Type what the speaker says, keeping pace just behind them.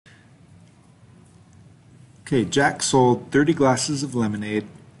Okay, Jack sold 30 glasses of lemonade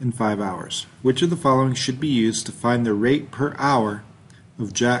in 5 hours. Which of the following should be used to find the rate per hour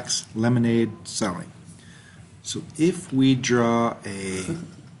of Jack's lemonade selling? So if we draw a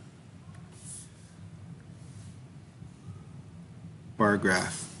bar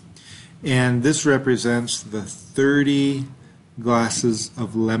graph, and this represents the 30 glasses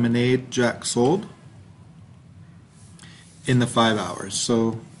of lemonade Jack sold in the 5 hours.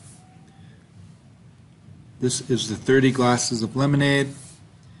 So this is the 30 glasses of lemonade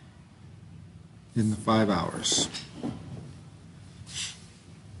in the 5 hours.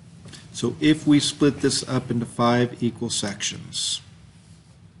 So if we split this up into 5 equal sections,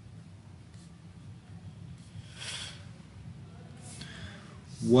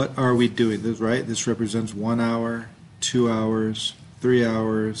 what are we doing? This, right? This represents 1 hour, 2 hours, 3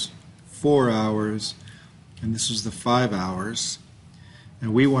 hours, 4 hours, and this is the 5 hours.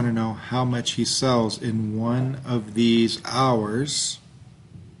 And we want to know how much he sells in one of these hours.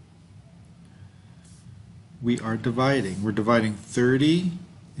 We are dividing. We're dividing 30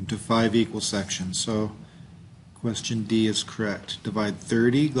 into 5 equal sections. So question D is correct. Divide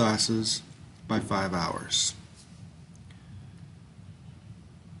 30 glasses by 5 hours.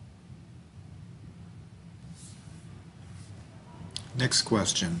 Next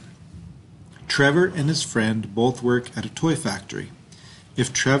question. Trevor and his friend both work at a toy factory.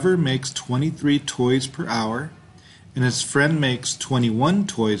 If Trevor makes 23 toys per hour and his friend makes 21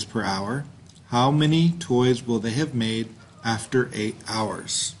 toys per hour, how many toys will they have made after 8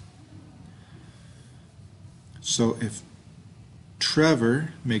 hours? So if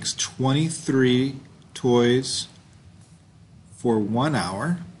Trevor makes 23 toys for 1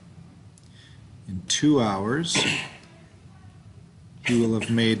 hour, in 2 hours he will have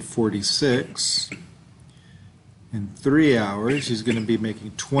made 46. In 3 hours, he's going to be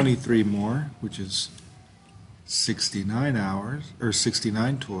making 23 more, which is 69 hours, or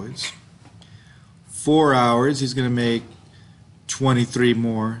 69 toys. 4 hours, he's going to make 23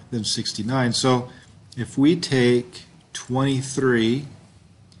 more than 69. So if we take 23,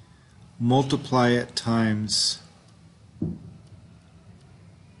 multiply it times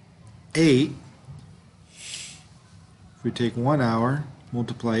 8, if we take 1 hour,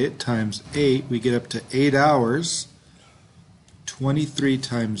 multiply it times 8, we get up to 8 hours. 23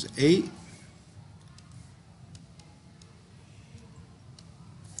 times 8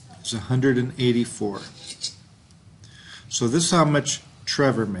 is 184. So this is how much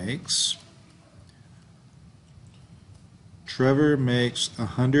Trevor makes. Trevor makes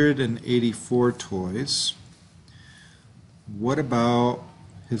 184 toys. What about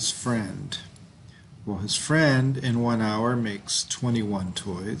his friend? Well, his friend in 1 hour makes 21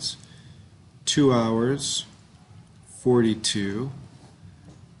 toys. 2 hours, 42.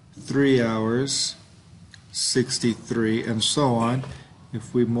 3 hours, 63, and so on.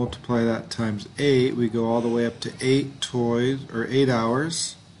 If we multiply that times 8, we go all the way up to 8 toys, or 8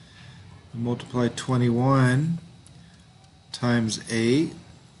 hours. Multiply 21 times 8.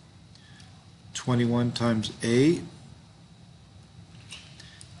 21 times 8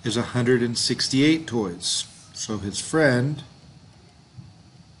 is 168 toys. So his friend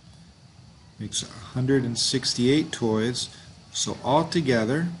makes 168 toys. So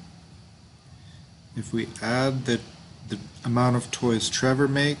altogether, if we add the amount of toys Trevor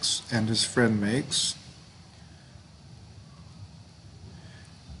makes and his friend makes,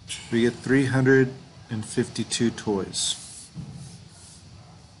 we get 352 toys.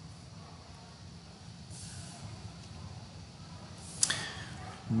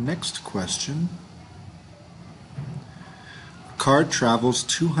 Next question. A car travels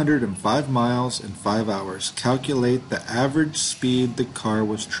 205 miles in 5 hours. Calculate the average speed the car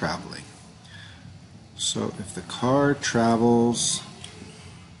was traveling. So if the car travels,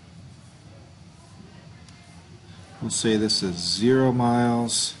 we'll say this is 0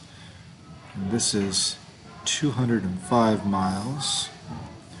 miles, and this is 205 miles,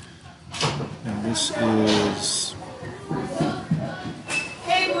 and this is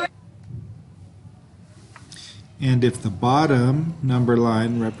and if the bottom number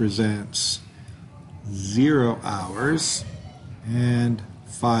line represents 0 hours and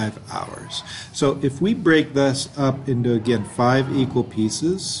 5 hours. So if we break this up into, again, 5 equal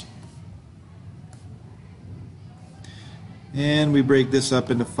pieces, and we break this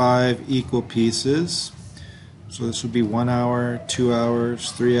up into 5 equal pieces, so this would be 1 hour, 2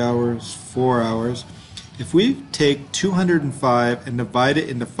 hours, 3 hours, 4 hours. If we take 205 and divide it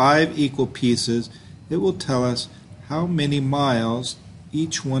into 5 equal pieces, it will tell us how many miles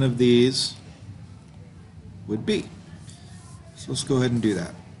each one of these would be. So let's go ahead and do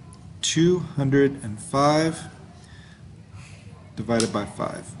that. 205 divided by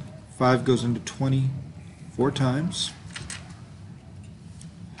 5. 5 goes into 20 4 times.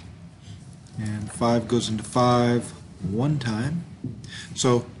 And 5 goes into 5 1 time.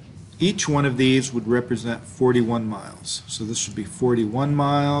 So each one of these would represent 41 miles. So this would be 41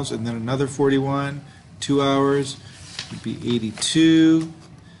 miles, and then another 41, 2 hours would be 82,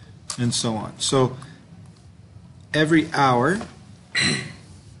 and so on. So every hour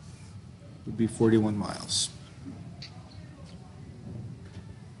would be 41 miles.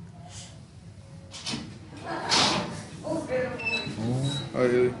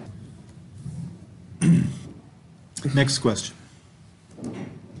 Next question.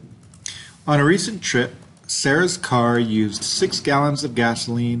 On a recent trip, Sarah's car used 6 gallons of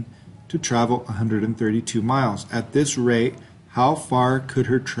gasoline to travel 132 miles. At this rate, how far could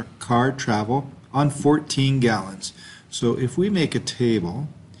her car travel on 14 gallons? So if we make a table,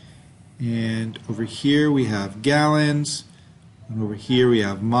 and over here we have gallons, and over here we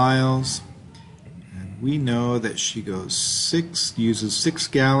have miles, and we know that she uses 6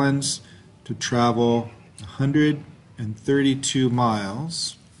 gallons to travel 132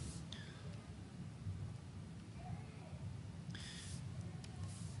 miles.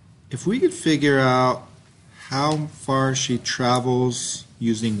 If we could figure out how far she travels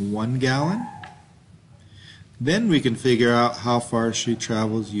using 1 gallon, then we can figure out how far she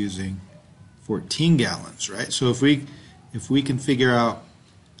travels using 14 gallons, right? So if we can figure out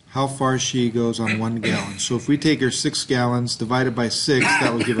how far she goes on 1 gallon. So if we take her 6 gallons divided by 6,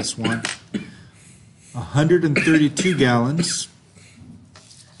 that would give us 132 gallons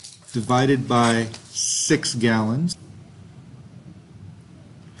divided by 6 gallons.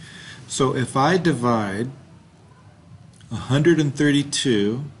 So if I divide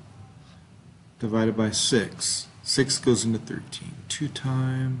 132 divided by 6, 6 goes into 13. 2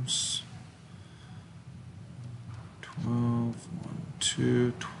 times 12, 1,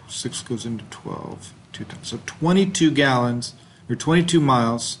 2, 6 goes into 12, 2 times. So 22 gallons, or 22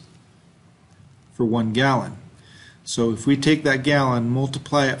 miles for 1 gallon. So if we take that gallon,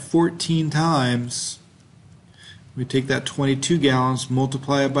 multiply it 14 times, we take that 22 gallons,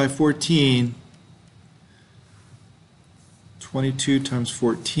 multiply it by 14, 22 times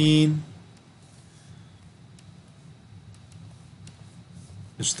 14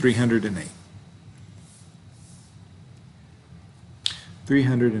 is 308.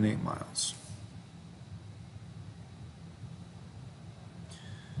 308 miles.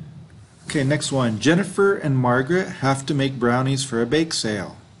 Okay, next one. Jennifer and Margaret have to make brownies for a bake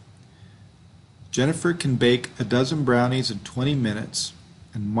sale. Jennifer can bake a dozen brownies in 20 minutes,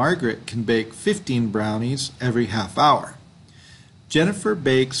 and Margaret can bake 15 brownies every half hour. Jennifer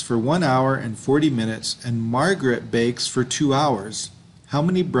bakes for 1 hour and 40 minutes, and Margaret bakes for 2 hours. How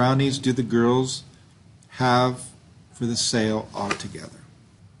many brownies do the girls have for the sale altogether?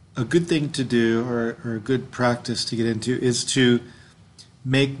 A good thing to do, or a good practice to get into, is to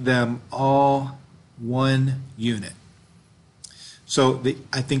make them all one unit. So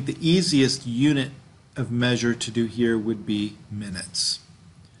I think the easiest unit of measure to do here would be minutes.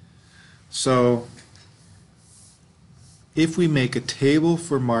 So if we make a table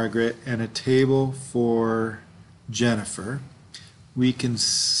for Margaret and a table for Jennifer, we can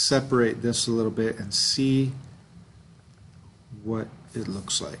separate this a little bit and see what it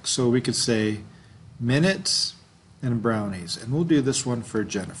looks like. So we could say minutes and brownies, and we'll do this one for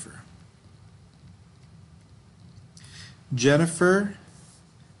Jennifer. Jennifer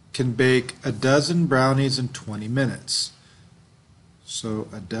can bake a dozen brownies in 20 minutes. So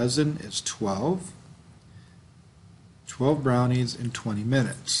a dozen is 12. 12 brownies in 20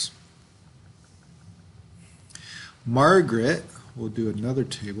 minutes. Margaret, we'll do another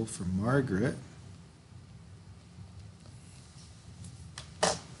table for Margaret.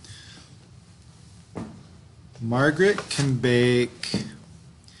 Margaret can bake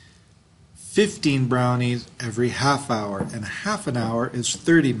 15 brownies every half hour, and half an hour is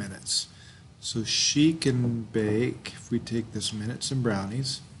 30 minutes. So she can bake, if we take this minutes and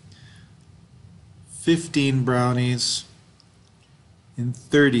brownies, 15 brownies in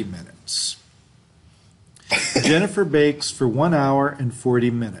 30 minutes. Jennifer bakes for 1 hour and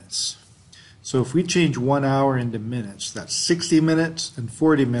 40 minutes. So if we change 1 hour into minutes, that's 60 minutes and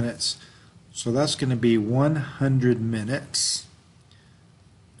 40 minutes. So that's going to be 100 minutes.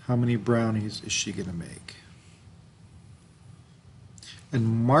 How many brownies is she going to make?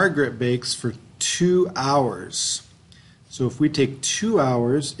 And Margaret bakes for 2 hours. So if we take 2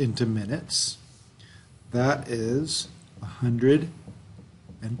 hours into minutes, that is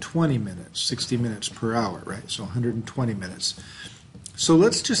 120 minutes, 60 minutes per hour, right? So 120 minutes. So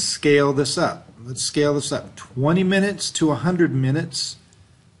let's just scale this up. Let's scale this up. 20 minutes to 100 minutes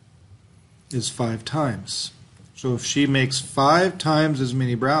is 5 times. So if she makes 5 times as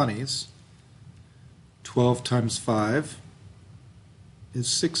many brownies, 12 times 5 is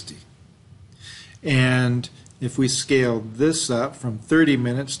 60. And if we scale this up from 30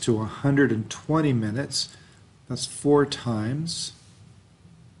 minutes to 120 minutes, that's 4 times.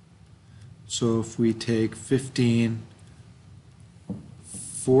 So if we take 15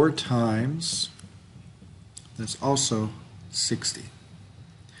 4 times, that's also 60.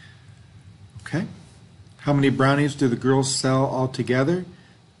 Okay? How many brownies do the girls sell altogether?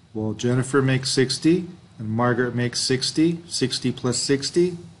 Well, Jennifer makes 60 and Margaret makes 60. 60 plus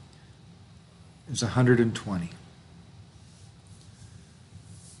 60 is 120.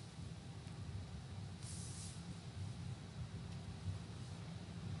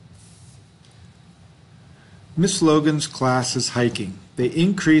 Miss Logan's class is hiking. They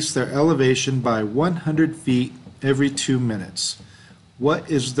increase their elevation by 100 feet every 2 minutes. What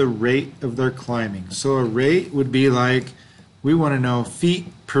is the rate of their climbing? So a rate would be like, we want to know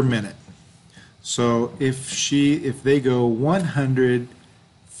feet per minute. So if they go 100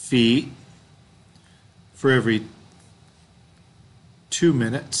 feet for every 2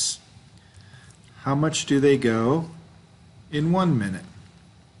 minutes, how much do they go in 1 minute?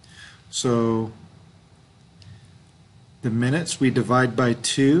 So the minutes we divide by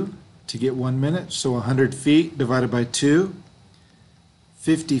 2 to get 1 minute. So 100 feet divided by 2,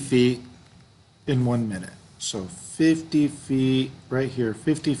 50 feet in 1 minute. So 50 feet right here,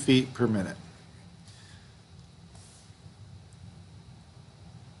 50 feet per minute.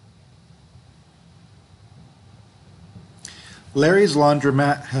 Larry's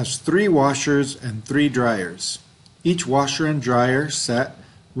laundromat has 3 washers and 3 dryers. Each washer and dryer set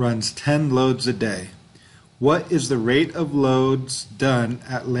runs 10 loads a day. What is the rate of loads done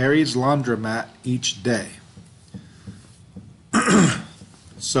at Larry's laundromat each day?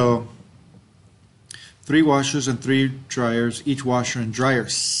 So 3 washers and 3 dryers, each washer and dryer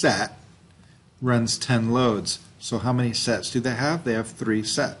set runs 10 loads. So how many sets do they have? They have 3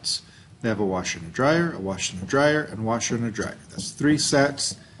 sets. They have a washer and a dryer, a washer and a dryer, and a washer and a dryer. That's 3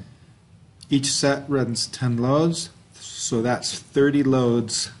 sets. Each set runs 10 loads, so that's 30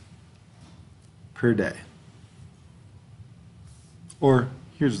 loads per day. Or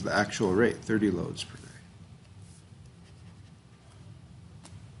here's the actual rate, 30 loads per day.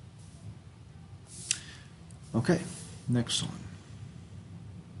 Okay, next one.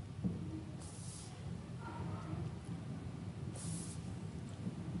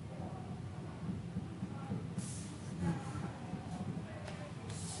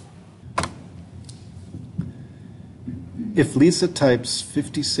 If Lisa types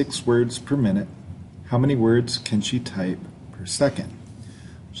 56 words per minute, how many words can she type per second?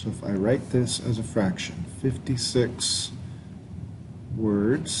 So if I write this as a fraction, 56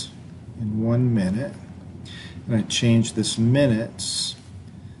 words in 1 minute, and I change these minutes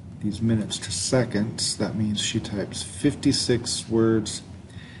to seconds, that means she types 56 words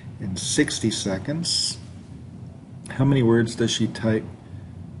in 60 seconds. How many words does she type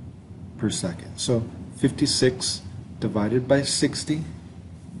per second? So 56 divided by 60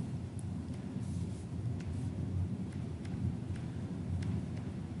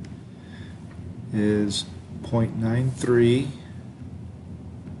 is 0.93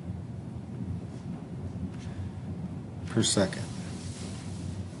 per second.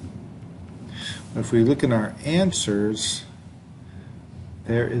 But if we look in our answers,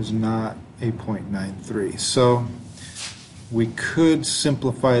 there is not a 0.93. So we could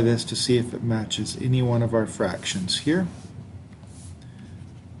simplify this to see if it matches any one of our fractions here.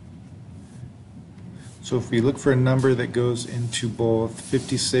 So if we look for a number that goes into both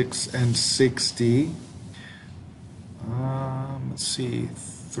 56 and 60, let's see,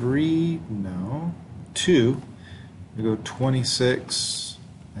 3, no, 2, we go 26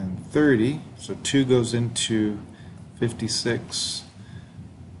 and 30, so 2 goes into 56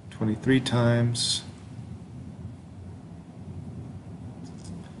 23 times,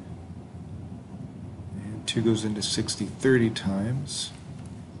 and 2 goes into 60 30 times.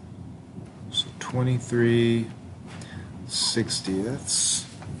 So 23 60ths.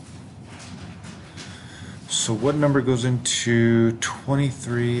 So what number goes into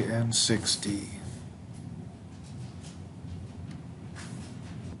 23 and 60?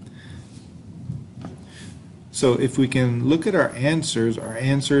 So if we can look at our answers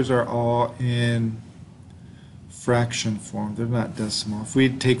are all in fraction form. They're not decimal. If we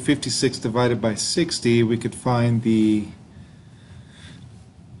take 56 divided by 60, we could find the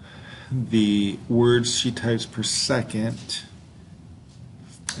words she types per second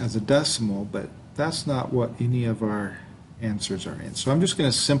as a decimal, but that's not what any of our answers are in. So I'm just going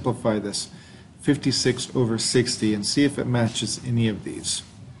to simplify this 56 over 60 and see if it matches any of these.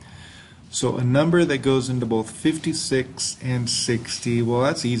 So a number that goes into both 56 and 60, well,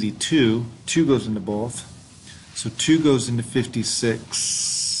 that's easy. 2 goes into both. So 2 goes into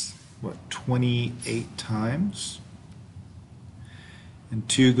 56, what, 28 times? And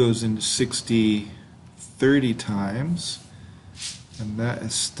 2 goes into 60 30 times. And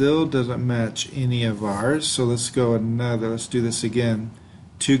that still doesn't match any of ours. So let's go another. Let's do this again.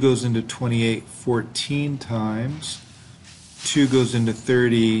 2 goes into 28 14 times. 2 goes into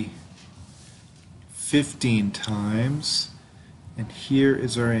 30 15 times. And here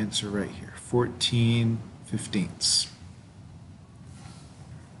is our answer right here. 14/15.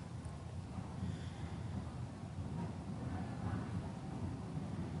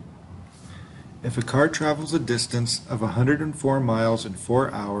 If a car travels a distance of 104 miles in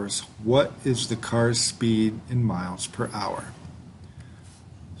 4 hours, what is the car's speed in miles per hour?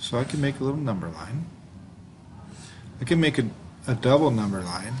 So I can make a little number line. I can make a double number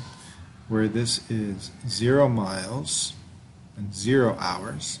line where this is 0 miles and 0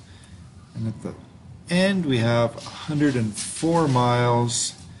 hours. And at the end we have 104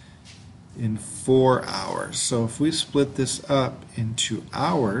 miles in 4 hours. So if we split this up into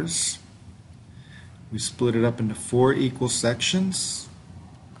hours, we split it up into 4 equal sections.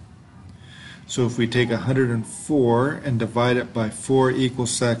 So if we take 104 and divide it by 4 equal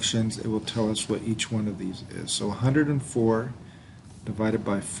sections, it will tell us what each one of these is. So 104 divided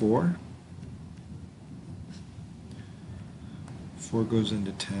by 4. 4 goes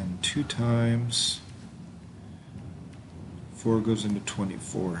into 10 2 times. 4 goes into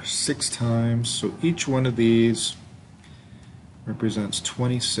 24 6 times. So each one of these represents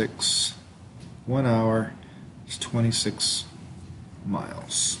 26. 1 hour is 26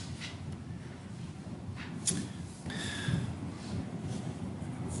 miles.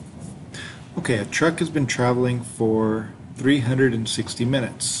 Okay, a truck has been traveling for 360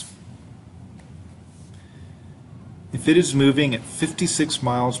 minutes. If it is moving at 56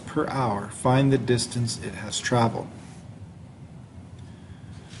 miles per hour, find the distance it has traveled.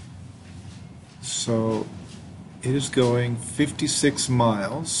 So it is going 56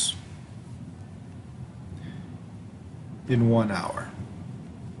 miles in 1 hour.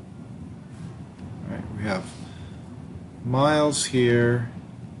 All right, we have miles here,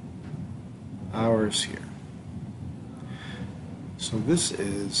 hours here. So this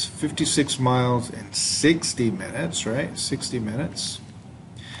is 56 miles in 60 minutes, right? 60 minutes.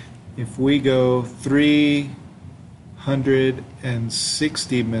 If we go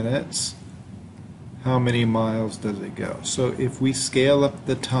 360 minutes, how many miles does it go? So if we scale up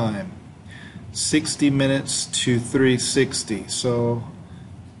the time, 60 minutes to 360. So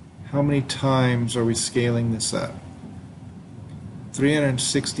how many times are we scaling this up?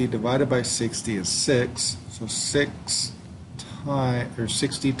 360 divided by 60 is 6. So 60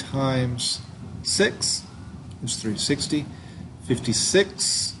 times 6 is 360.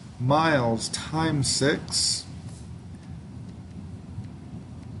 56 miles times 6.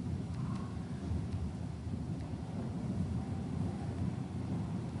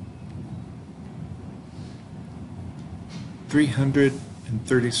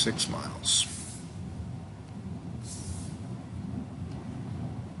 $336 miles.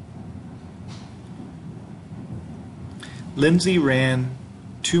 Lindsay ran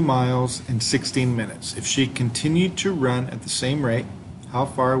 2 miles in 16 minutes. If she continued to run at the same rate, how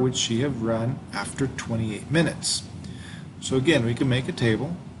far would she have run after 28 minutes? So again, we can make a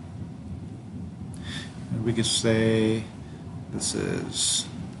table. And we could say this is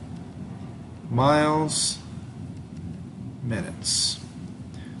miles, minutes.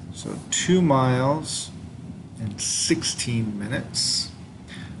 So 2 miles in 16 minutes.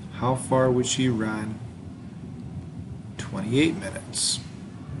 How far would she run 28 minutes?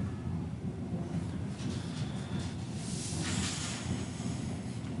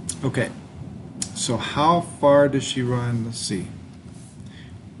 Okay, so how far does she run? Let's see.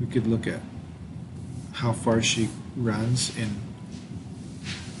 We could look at how far she runs in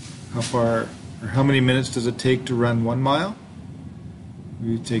how far or how many minutes does it take to run 1 mile?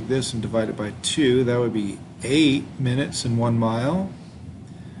 We take this and divide it by 2. That would be 8 minutes in 1 mile.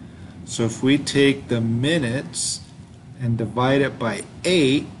 So if we take the minutes and divide it by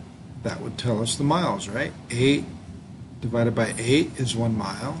 8, that would tell us the miles, right? 8 divided by 8 is 1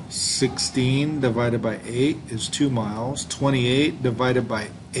 mile. 16 divided by 8 is 2 miles. 28 divided by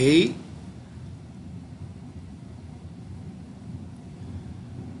 8 .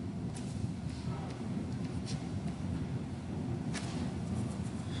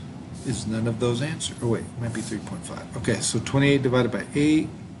 is none of those answers. Oh wait, it might be 3.5. Okay, so 28 divided by 8.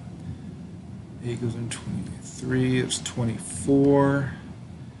 8 goes in 23. It's 24.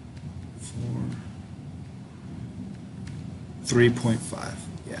 3.5.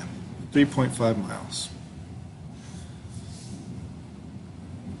 Yeah, 3.5 miles.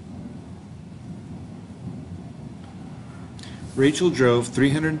 Rachel drove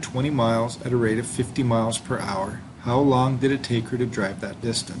 320 miles at a rate of 50 miles per hour. How long did it take her to drive that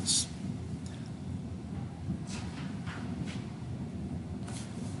distance?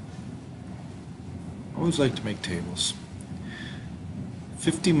 I always like to make tables.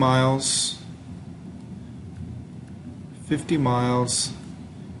 50 miles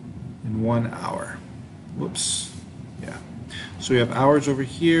in 1 hour. Whoops. Yeah. So we have hours over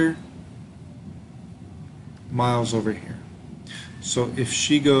here, miles over here. So if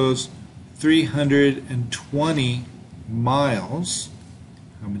she goes 320 miles,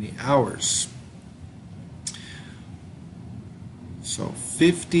 how many hours? So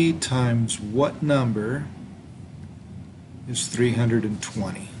 50 times what number is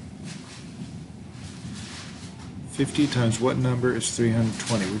 320? 50 times what number is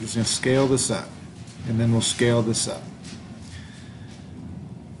 320? We're just going to scale this up, and then we'll scale this up.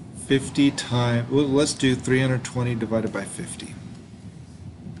 50 times, well, let's do 320 divided by 50.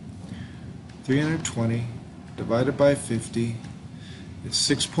 320 divided by 50 is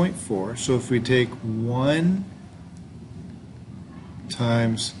 6.4. So if we take 1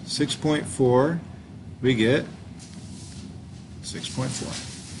 times 6.4, we get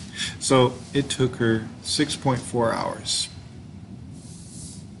 6.4. So it took her 6.4 hours.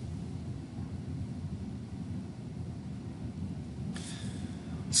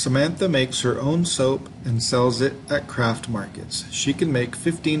 Samantha makes her own soap and sells it at craft markets. She can make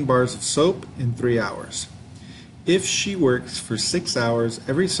 15 bars of soap in 3 hours. If she works for 6 hours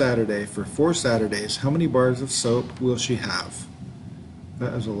every Saturday for 4 Saturdays, how many bars of soap will she have?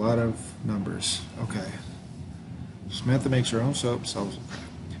 That is a lot of numbers. Okay. Samantha makes her own soap, sells it.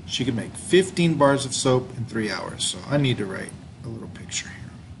 She can make 15 bars of soap in 3 hours. So I need to write a little picture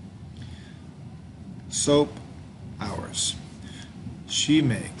here. Soap hours. She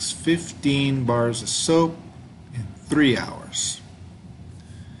makes 15 bars of soap in 3 hours.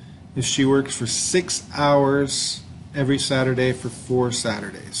 If she works for 6 hours every Saturday for 4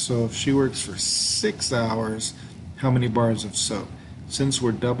 Saturdays. So if she works for 6 hours, how many bars of soap? Since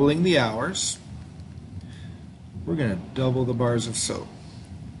we're doubling the hours, we're going to double the bars of soap.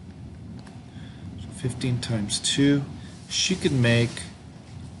 So 15 times 2. She could make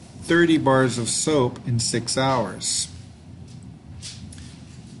 30 bars of soap in 6 hours.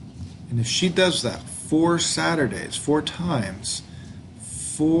 And if she does that 4 Saturdays, 4 times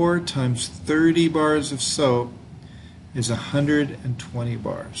 30 bars of soap is 120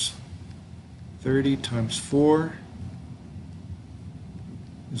 bars. 30 times 4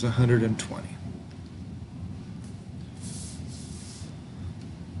 is 120.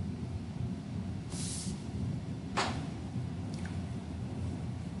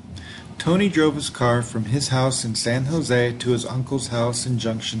 Tony drove his car from his house in San Jose to his uncle's house in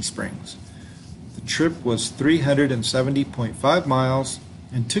Junction Springs. The trip was 370.5 miles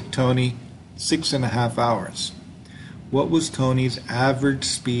and took Tony 6.5 hours. What was Tony's average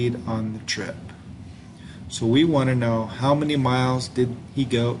speed on the trip? So we want to know how many miles did he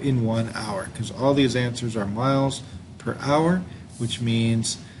go in 1 hour, because all these answers are miles per hour, which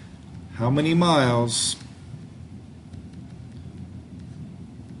means how many miles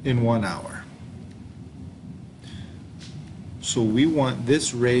in 1 hour. So we want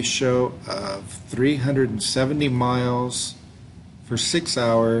this ratio of 370 miles for 6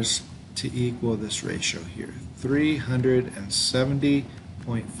 hours to equal this ratio here.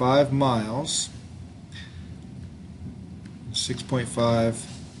 370.5 miles, 6.5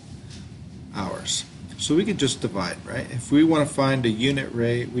 hours. So we could just divide, right? If we want to find a unit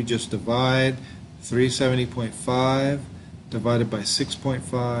rate, we just divide 370.5 divided by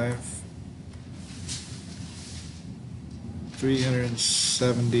 6.5.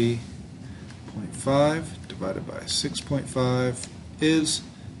 370.5 divided by 6.5 is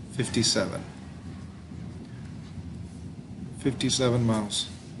 57. 57 miles.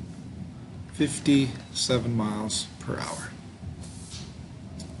 57 miles per hour.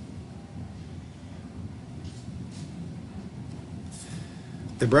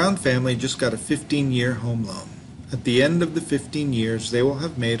 The Brown family just got a 15-year home loan. At the end of the 15 years, they will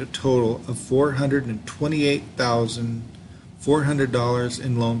have made a total of $428,400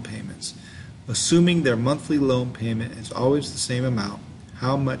 in loan payments. Assuming their monthly loan payment is always the same amount,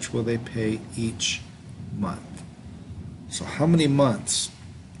 how much will they pay each month? So how many months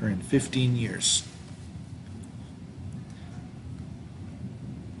or in 15 years.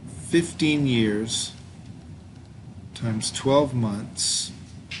 15 years times 12 months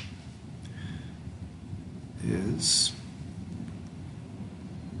is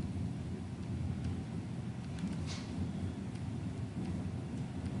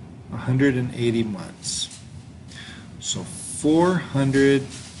 180 months. So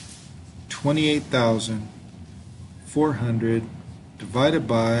 428,400 divided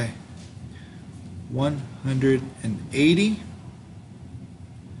by 180.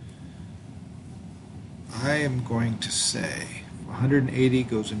 I am going to say 180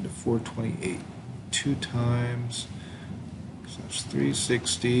 goes into 428 two times, so that's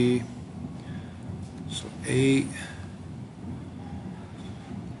 360, so 8,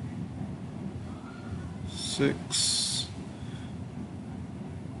 6,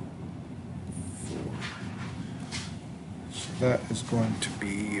 4. So that is going to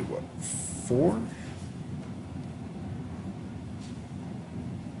be what, 4?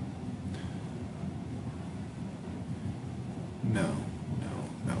 No.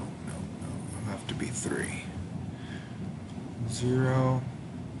 It'll have to be 3. 0.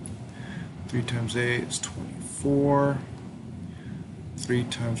 3 times 8 is 24. 3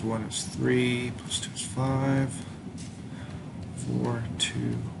 times 1 is 3, plus 2 is 5. 4, 2,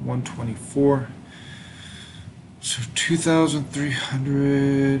 124. So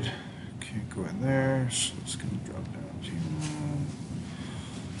 2,300. Can't go in there, so it's going to drop down to 0.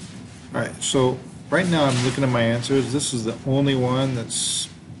 Alright, so right now I'm looking at my answers. This is the only one that's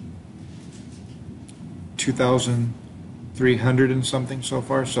 2,300 and something so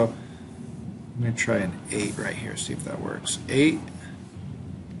far, so I'm going to try an 8 right here, see if that works. 8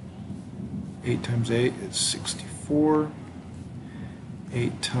 times 8 is 64.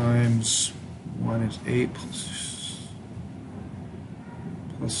 8 times 1 is 8 plus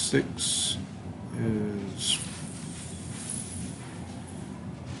 6 is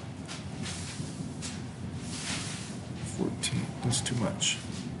 14. That's too much.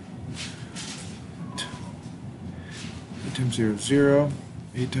 8 times 0 is 0.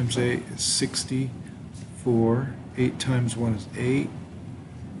 8 times 8 is 64. 8 times 1 is 8.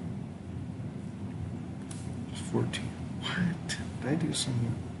 14. What? Did I do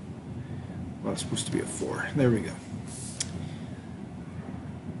something? Well, it's supposed to be a 4. There we go.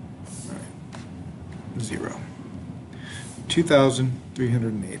 Alright. 0.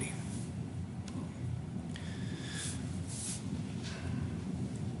 2,380.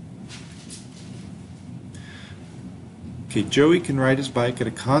 Okay, Joey can ride his bike at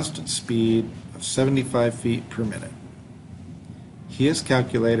a constant speed of 75 feet per minute. He has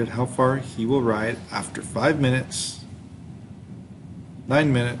calculated how far he will ride after 5 minutes,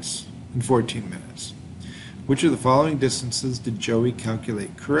 9 minutes, and 14 minutes. Which of the following distances did Joey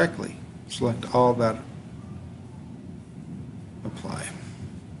calculate correctly? Select all that apply.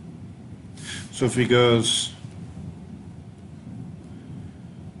 So if he goes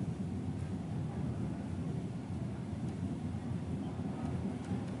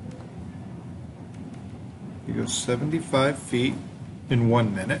He goes 75 feet in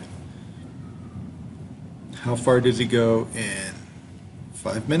 1 minute. How far does he go in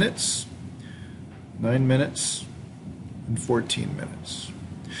 5 minutes, 9 minutes, and 14 minutes?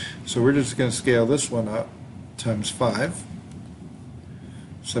 So we're just going to scale this one up times 5.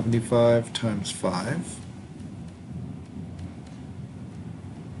 75 times 5.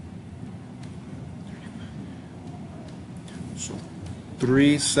 So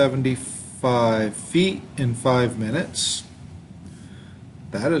 375 feet in 5 minutes.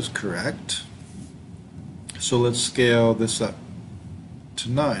 That is correct. So let's scale this up to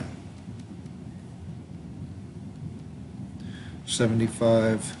 9.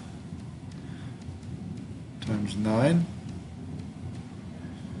 75 times 9.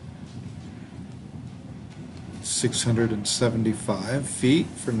 675 feet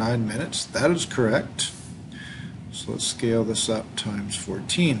for 9 minutes. That is correct. So let's scale this up times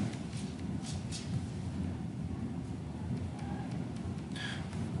 14.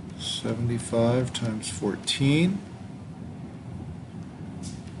 75 times 14.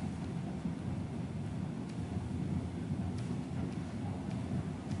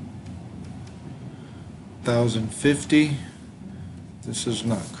 1,050. This is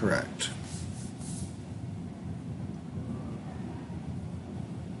not correct.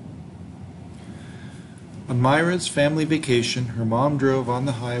 On Myra's family vacation, her mom drove on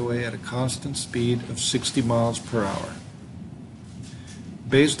the highway at a constant speed of 60 miles per hour.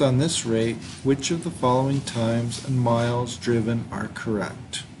 Based on this rate, which of the following times and miles driven are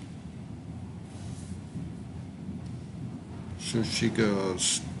correct? So she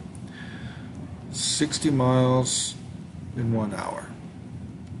goes 60 miles in 1 hour.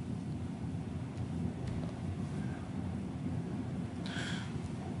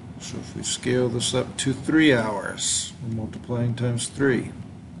 So if we scale this up to 3 hours, we're multiplying times 3.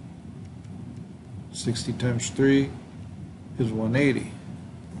 60 times 3 is 180.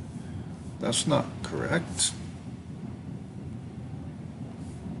 That's not correct.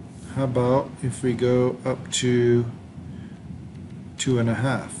 How about if we go up to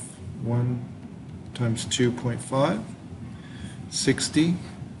 2.5? 1 times 2.5, 60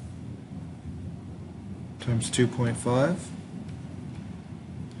 times 2.5.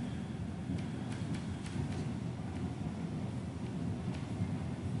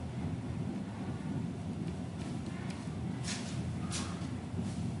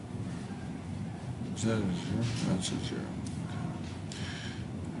 Is that a 0? That's a 0.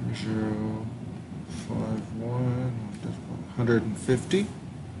 Okay. 0, 5, 1, 150.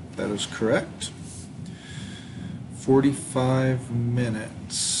 That is correct. 45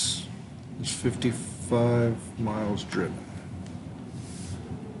 minutes is 55 miles driven.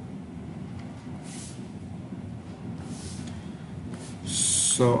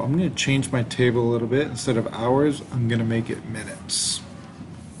 So I'm going to change my table a little bit. Instead of hours, I'm going to make it minutes.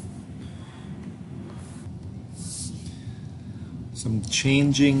 So I'm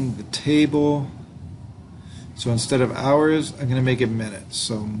changing the table. So instead of hours, I'm going to make it minutes.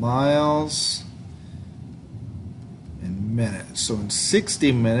 So miles and minutes. So in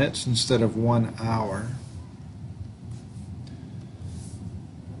 60 minutes instead of 1 hour,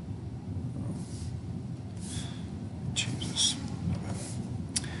 change this.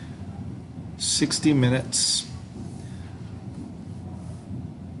 60 minutes.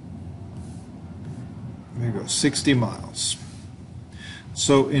 There you go, 60 miles.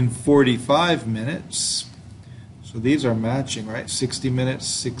 So in 45 minutes, so these are matching, right? 60 minutes,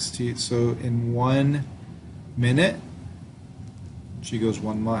 60. So in 1 minute, she goes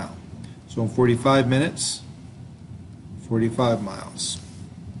 1 mile. So in 45 minutes, 45 miles.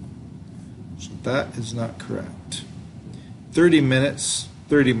 So that is not correct. 30 minutes,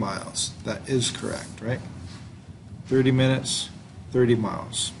 30 miles. That is correct, right? 30 minutes, 30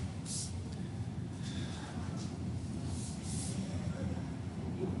 miles.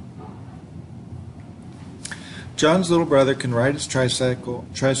 John's little brother can ride his tricycle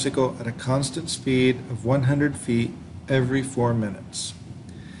at a constant speed of 100 feet every 4 minutes.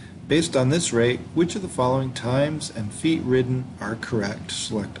 Based on this rate, which of the following times and feet ridden are correct?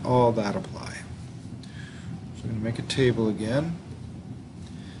 Select all that apply. So I'm going to make a table again,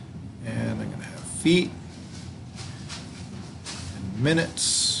 and I'm going to have feet and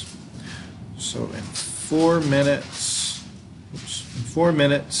minutes. So in 4 minutes, in 4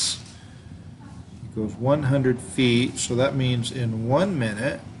 minutes, goes 100 feet, so that means in 1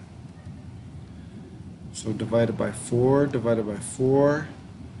 minute, so divided by 4,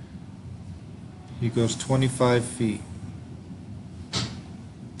 he goes 25 feet.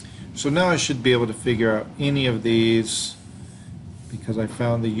 So now I should be able to figure out any of these because I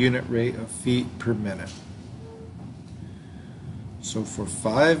found the unit rate of feet per minute. So for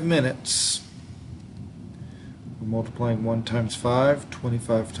 5 minutes, we're multiplying 1 times 5,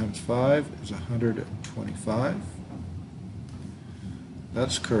 25 times 5 is 125.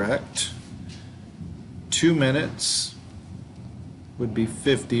 That's correct. 2 minutes would be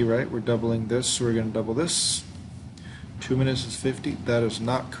 50, right? We're doubling this, so we're going to double this. 2 minutes is 50. That is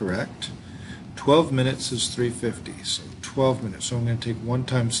not correct. 12 minutes is 350, so 12 minutes. So I'm going to take 1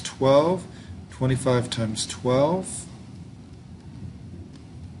 times 12, 25 times 12.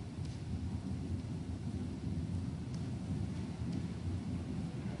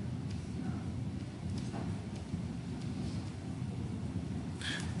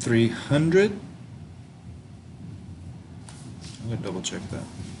 $300. I'm going to double check that.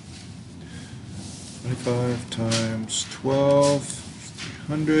 25 times 12,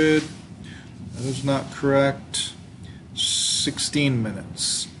 300. That is not correct. 16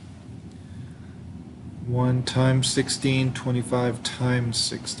 minutes. 1 times 16, 25 times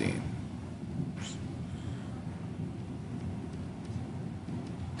 16. Oops.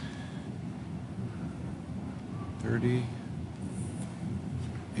 30.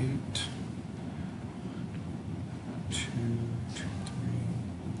 8, 2, 2,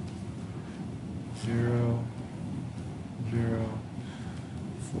 3, 0, 0,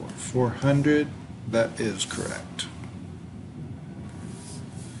 4. 400, that is correct.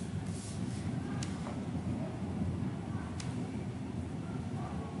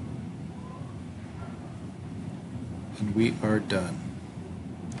 And we are done.